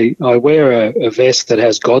 I wear a vest that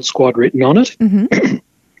has God Squad written on it.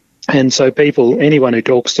 And so anyone who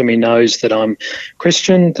talks to me knows that I'm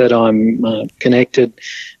Christian, that I'm connected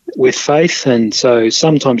with faith. And so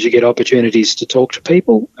sometimes you get opportunities to talk to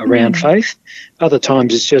people around faith. Other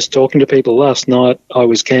times it's just talking to people. Last night I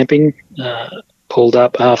was camping, pulled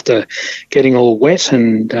up after getting all wet,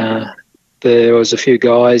 and there was a few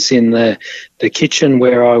guys in the kitchen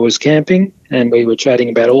where I was camping, and we were chatting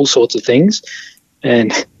about all sorts of things.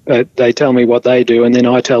 And they tell me what they do, and then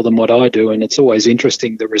I tell them what I do, and it's always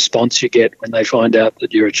interesting the response you get when they find out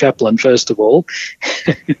that you're a chaplain, first of all,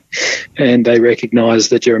 and they recognise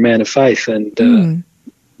that you're a man of faith. And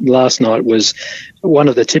last night was one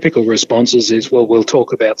of the typical responses is, well, we'll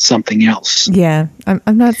talk about something else. Yeah,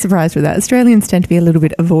 I'm not surprised with that. Australians tend to be a little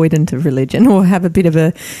bit avoidant of religion or have a bit of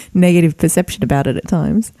a negative perception about it at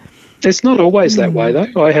times. It's not always that way,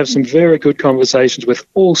 though. I have some very good conversations with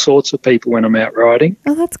all sorts of people when I'm out riding.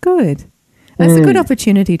 Oh, that's good. That's a good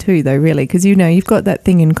opportunity too, though, really, because, you've got that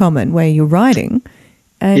thing in common where you're riding.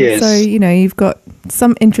 And so, you've got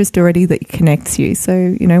some interest already that connects you.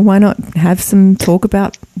 So, why not have some talk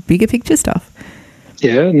about bigger picture stuff?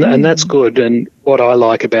 Yeah, and that's good. And what I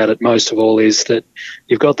like about it most of all is that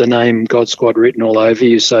you've got the name God Squad written all over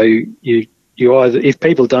you. So you either, if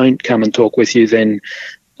people don't come and talk with you, then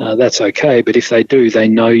that's okay. But if they do, they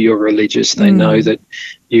know you're religious. They know that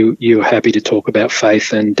you're happy to talk about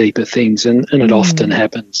faith and deeper things, and it often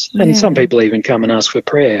happens. And some people even come and ask for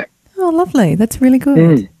prayer. Oh, lovely. That's really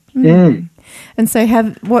good. And so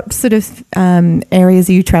what sort of areas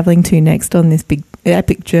are you travelling to next on this big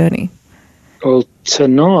epic journey? Well,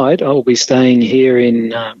 tonight I'll be staying here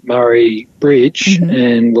in Murray Bridge,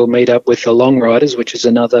 and we'll meet up with the Long Riders, which is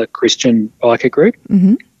another Christian biker group.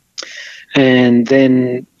 And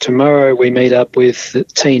then tomorrow we meet up with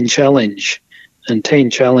Teen Challenge. And Teen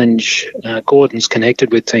Challenge, Gordon's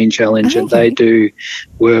connected with Teen Challenge, and they do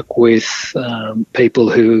work with people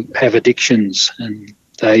who have addictions, and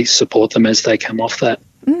they support them as they come off that.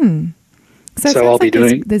 So I'll be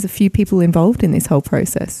doing. There's a few people involved in this whole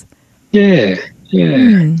process. Yeah.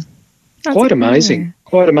 Quite amazing.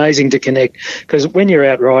 quite amazing to connect, because when you're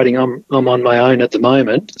out riding, I'm on my own at the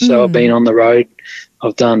moment, so I've been on the road.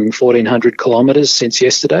 I've done 1,400 kilometres since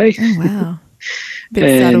yesterday. Oh, wow. Bit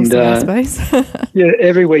And, saddlesome, I suppose. Yeah,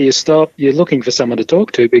 everywhere you stop, you're looking for someone to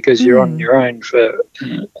talk to, because you're on your own for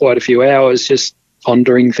quite a few hours just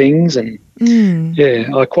pondering things. And,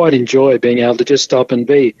 yeah, I quite enjoy being able to just stop and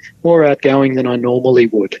be more outgoing than I normally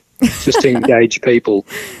would, just to engage people.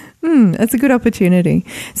 That's a good opportunity.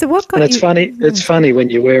 So what got And it's you... funny. It's funny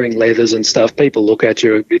when you're wearing leathers and stuff. People look at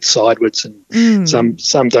you a bit sideways, and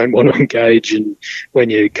some don't want to engage. And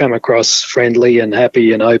when you come across friendly and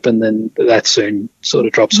happy and open, then that soon sort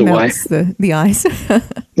of drops away. melts the ice.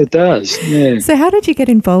 It does. Yeah. So how did you get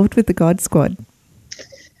involved with the God Squad?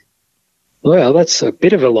 Well, that's a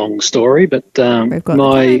bit of a long story, but We've got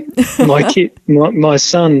my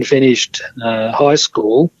son finished high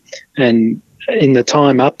school, and in the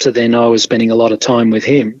time up to then, I was spending a lot of time with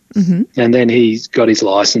him, and then he got his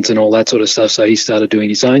license and all that sort of stuff, so he started doing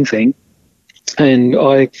his own thing, and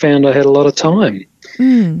I found I had a lot of time.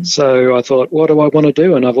 So I thought, what do I want to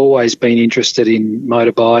do? And I've always been interested in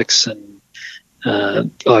motorbikes, and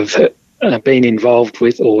I've been involved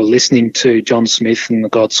with or listening to John Smith and the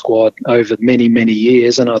God Squad over many, many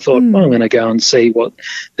years, and I thought, well, I'm going to go and see what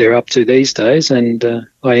they're up to these days. And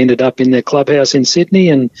I ended up in their clubhouse in Sydney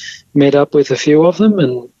and met up with a few of them,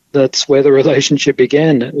 and that's where the relationship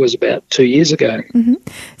began. It was about 2 years ago.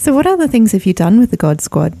 So what other things have you done with the God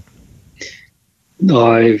Squad?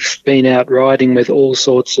 I've been out riding with all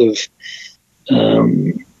sorts of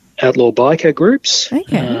outlaw biker groups,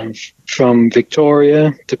 from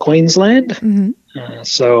Victoria to Queensland.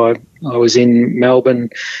 So I was in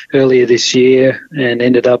Melbourne earlier this year and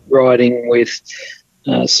ended up riding with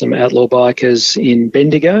some outlaw bikers in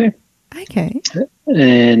Bendigo. Okay.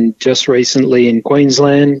 And just recently in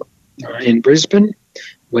Queensland, in Brisbane,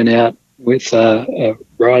 went out with a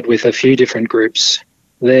ride with a few different groups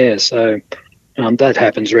there. So that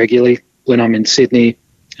happens regularly. When I'm in Sydney,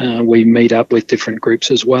 we meet up with different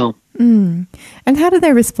groups as well. And how do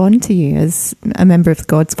they respond to you as a member of the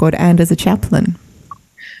God Squad and as a chaplain?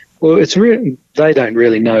 Well, they don't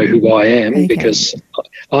really know who I am, because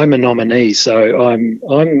I'm a nominee. So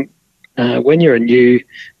I'm when you're a new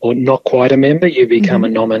or not quite a member, you become a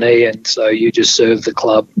nominee, and so you just serve the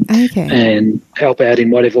club and help out in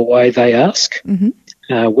whatever way they ask.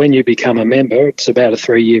 When you become a member, it's about a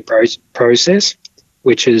 3-year process,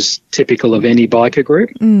 which is typical of any biker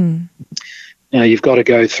group. Now, you've got to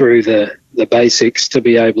go through the basics to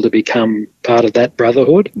be able to become part of that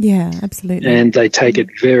brotherhood. Yeah, absolutely. And they take it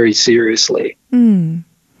very seriously.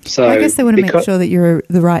 So I guess they want to make sure that you're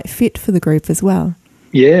the right fit for the group as well.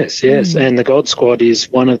 Yes. And the God Squad is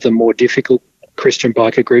one of the more difficult Christian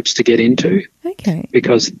biker groups to get into. Okay.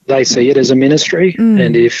 Because they see it as a ministry,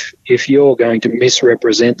 and if you're going to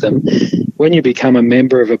misrepresent them, when you become a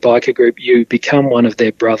member of a biker group, you become one of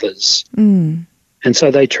their brothers. And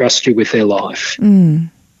so they trust you with their life.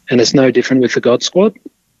 And it's no different with the God Squad.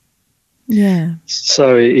 Yeah.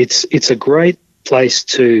 So it's a great place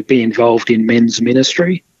to be involved in men's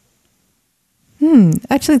ministry.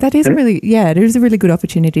 Actually, that is it is a really good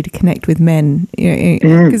opportunity to connect with men,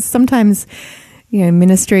 because sometimes,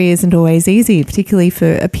 ministry isn't always easy, particularly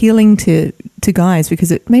for appealing to guys,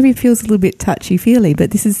 because it maybe feels a little bit touchy-feely,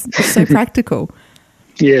 but this is so practical.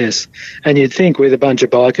 Yes, and you'd think with a bunch of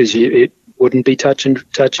bikers it wouldn't be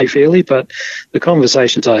touchy-feely, but the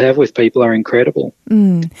conversations I have with people are incredible.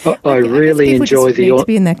 I really enjoy need to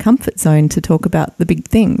be in their comfort zone to talk about the big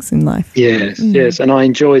things in life. Yes, and I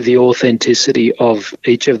enjoy the authenticity of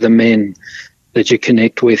each of the men that you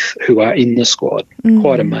connect with who are in the squad.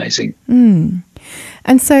 Quite amazing. And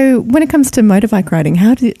so when it comes to motorbike riding,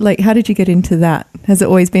 how did you get into that? Has it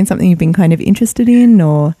always been something you've been kind of interested in,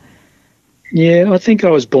 or? Yeah, I think I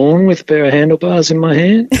was born with a pair of handlebars in my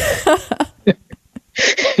hand.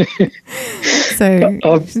 So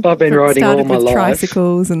I've been riding all my life.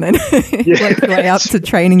 Tricycles and then worked way up to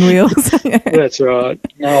training wheels. That's right.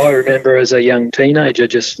 No, I remember as a young teenager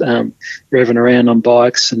just revving around on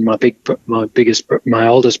bikes, and my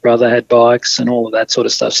oldest brother had bikes and all of that sort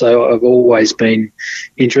of stuff. So I've always been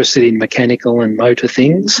interested in mechanical and motor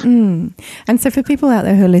things. And so for people out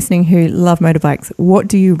there who are listening who love motorbikes, what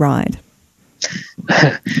do you ride?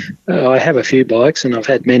 I have a few bikes, and I've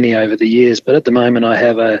had many over the years, but at the moment I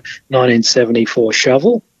have a 1974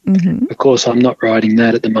 shovel. Of course, I'm not riding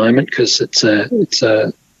that at the moment because it's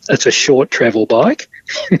a short travel bike.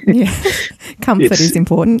 Yeah, comfort is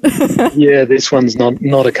important. Yeah, this one's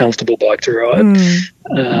not a comfortable bike to ride.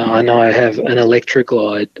 I know I have an Electric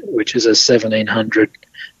Glide, which is a 1700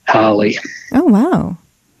 Harley. Oh wow!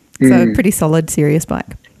 So a pretty solid, serious bike.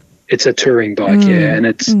 It's a touring bike, yeah, and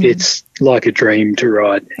it's like a dream to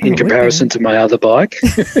ride in would comparison to my other bike.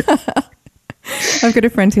 I've got a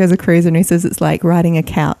friend who has a cruiser and he says it's like riding a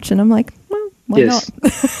couch, and I'm like, well, why not?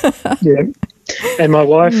 Yeah. And my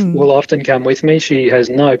wife will often come with me. She has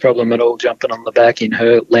no problem at all jumping on the back in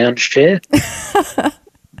her lounge chair.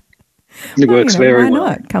 It works very well. Why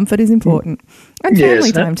not? Comfort is important. And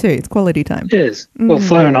family time too. It's quality time. Yes. Well,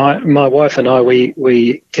 Flo and I, my wife and I,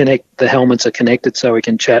 we connect, the helmets are connected so we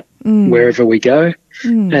can chat wherever we go.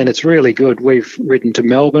 And it's really good. We've ridden to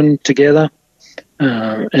Melbourne together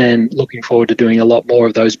and looking forward to doing a lot more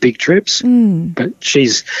of those big trips. But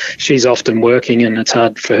she's often working and it's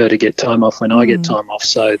hard for her to get time off when I get time off.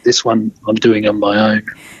 So this one I'm doing on my own.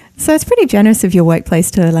 So it's pretty generous of your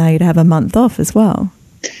workplace to allow you to have a month off as well.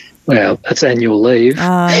 Well, that's annual leave.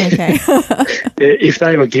 Okay. If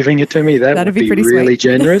they were giving it to me, that'd be pretty really sweet.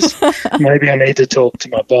 generous. Maybe I need to talk to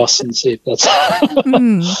my boss and see if that's...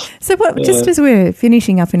 So just as we're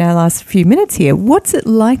finishing up in our last few minutes here, what's it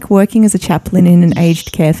like working as a chaplain in an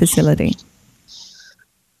aged care facility?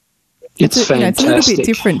 It's fantastic. It's a little bit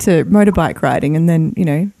different to motorbike riding and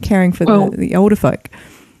then, caring for the older folk.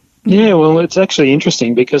 Yeah, well, it's actually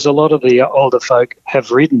interesting because a lot of the older folk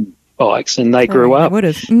have ridden bikes and they grew up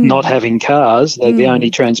not having cars. The only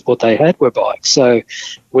transport they had were bikes. So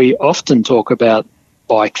we often talk about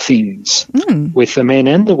bike things with the men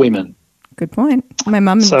and the women. Good point. My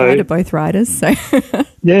mum and dad are both riders. So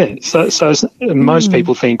yeah, so most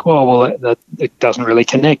people think, that it doesn't really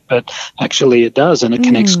connect, but actually it does, and it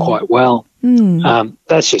connects quite well.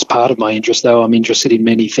 That's just part of my interest, though. I'm interested in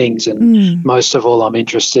many things, and most of all I'm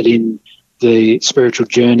interested in the spiritual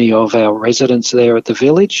journey of our residents there at the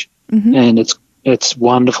village. And it's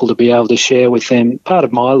wonderful to be able to share with them part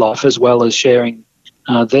of my life as well as sharing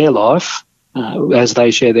their life as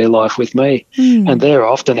they share their life with me. And they're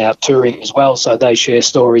often out touring as well, so they share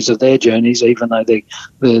stories of their journeys, even though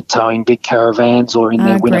they're towing big caravans or in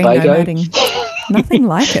their Winnebago. Nothing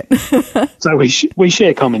like it. So we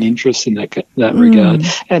share common interests in that regard.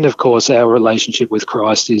 And, of course, our relationship with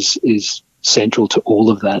Christ is central to all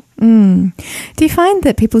of that. Do you find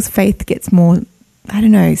that people's faith gets more,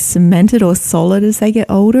 cemented or solid as they get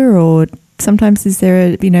older, or sometimes is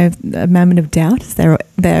there a moment of doubt as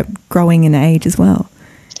they're growing in age as well?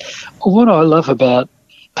 What I love about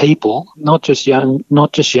people, not just young,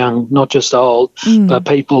 not just old, but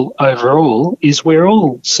people overall, is we're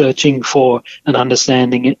all searching for an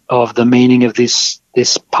understanding of the meaning of this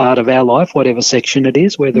part of our life, whatever section it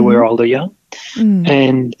is, whether we're old or young.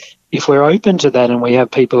 And if we're open to that and we have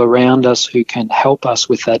people around us who can help us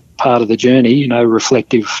with that part of the journey,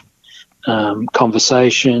 reflective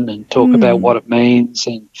conversation and talk about what it means,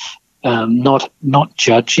 and not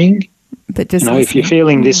judging. But just if you're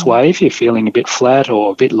feeling this way, if you're feeling a bit flat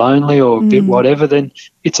or a bit lonely or a bit whatever, then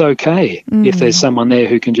it's okay if there's someone there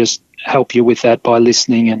who can just help you with that by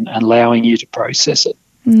listening and allowing you to process it.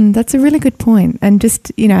 That's a really good point. And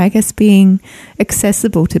just, I guess being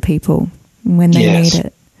accessible to people when they need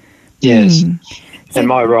it. Yes. And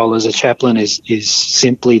my role as a chaplain is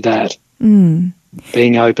simply that,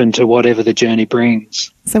 being open to whatever the journey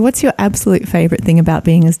brings. So what's your absolute favourite thing about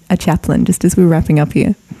being a chaplain, just as we're wrapping up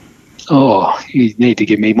here? Oh, you need to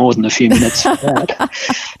give me more than a few minutes for that.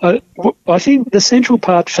 I think the central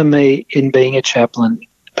part for me in being a chaplain,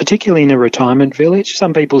 particularly in a retirement village,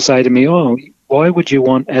 some people say to me, why would you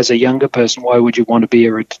want, as a younger person, why would you want to be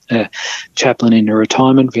a chaplain in a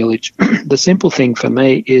retirement village? The simple thing for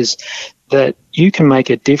me is that you can make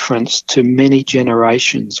a difference to many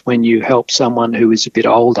generations when you help someone who is a bit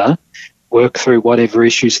older work through whatever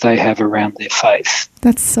issues they have around their faith.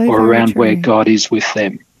 That's so or around where God is with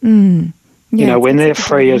them. When they're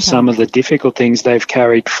free of some of the difficult things they've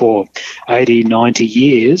carried for 80, 90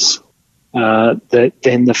 years, then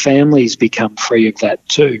the families become free of that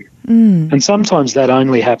too. And sometimes that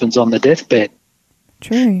only happens on the deathbed.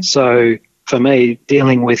 True. So for me,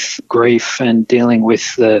 dealing with grief and dealing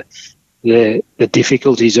with the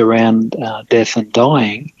difficulties around death and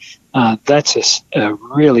dying, that's a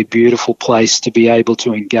really beautiful place to be able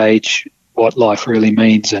to engage what life really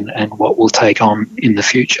means and what we'll take on in the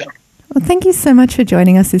future. Well, thank you so much for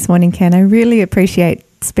joining us this morning, Ken. I really appreciate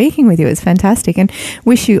speaking with you. It's fantastic, and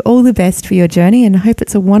wish you all the best for your journey, and hope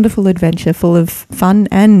it's a wonderful adventure full of fun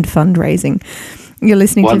and fundraising. You're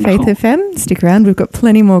listening to Faith FM. Stick around. We've got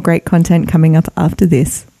plenty more great content coming up after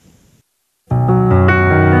this.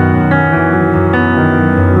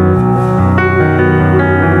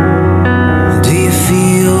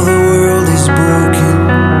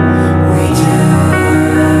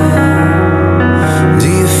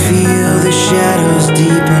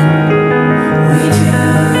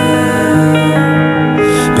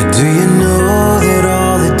 But do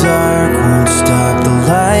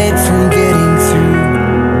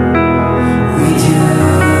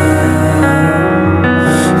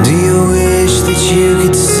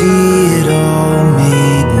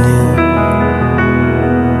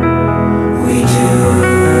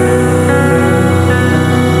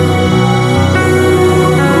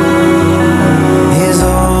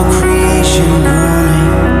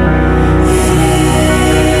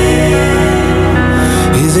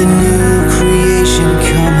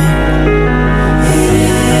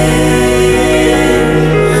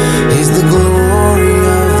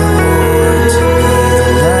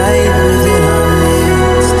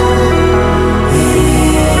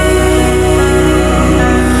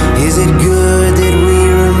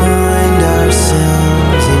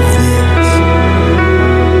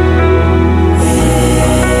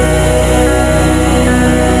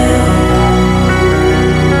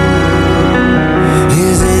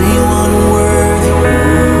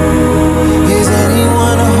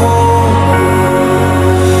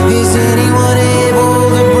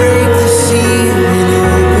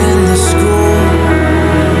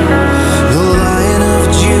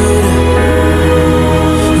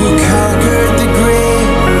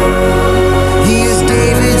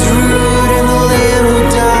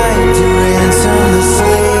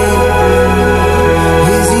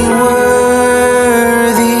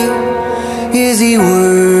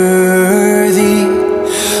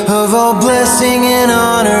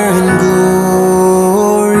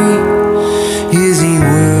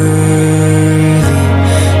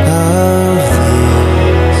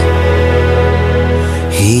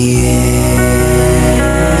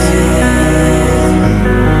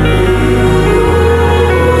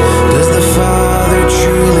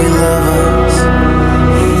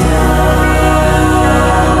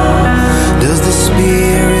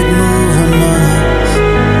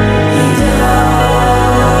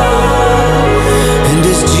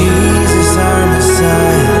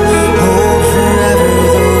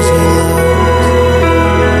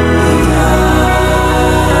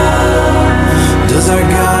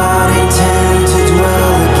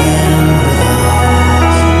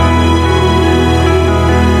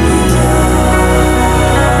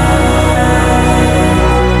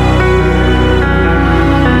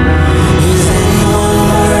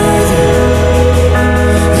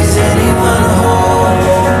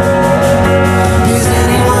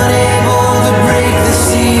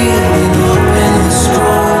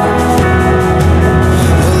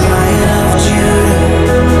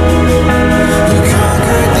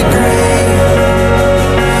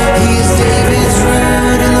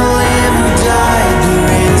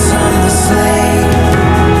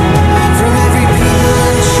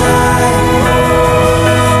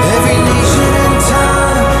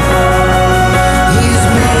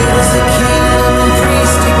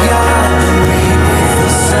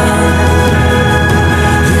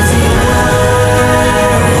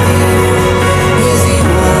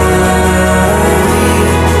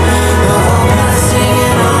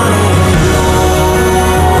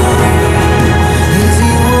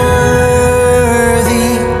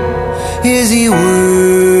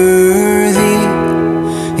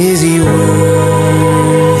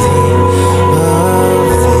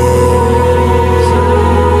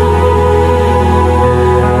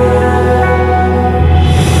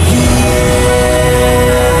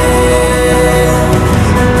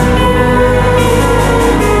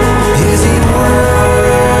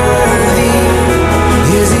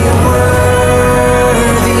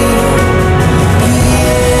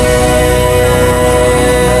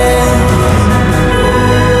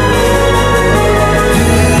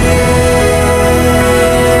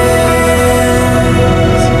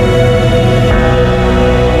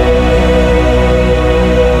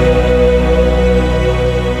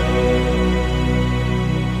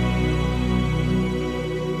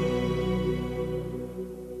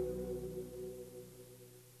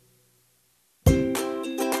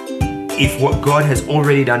if what God has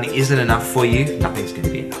already done isn't enough for you, nothing's going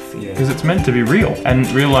to be enough for you. Because it's meant to be real, and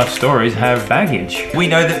real life stories have baggage. We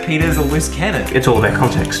know that Peter's a loose cannon. It's all about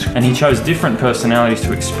context. And he chose different personalities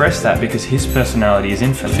to express that because his personality is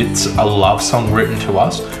infinite. If it's a love song written to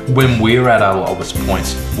us, when we're at our lowest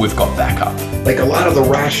points, we've got backup. Like a lot of the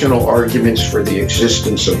rational arguments for the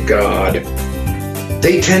existence of God,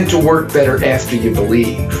 they tend to work better after you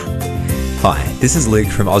believe. Hi, this is Luke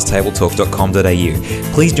from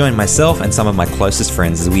oztabletalk.com.au. Please join myself and some of my closest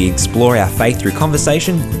friends as we explore our faith through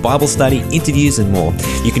conversation, Bible study, interviews and more.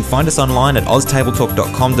 You can find us online at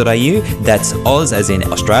oztabletalk.com.au. That's Oz as in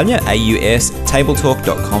Australia, AUS,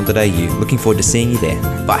 tabletalk.com.au. Looking forward to seeing you there.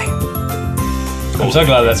 Bye. I'm so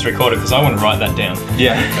glad that's recorded because I want to write that down.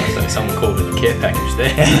 Yeah. Someone called it a care package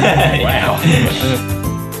there. Wow.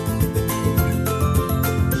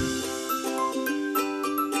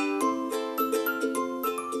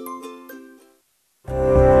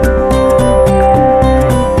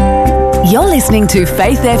 You're listening to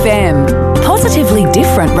Faith FM, positively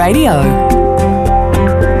different radio.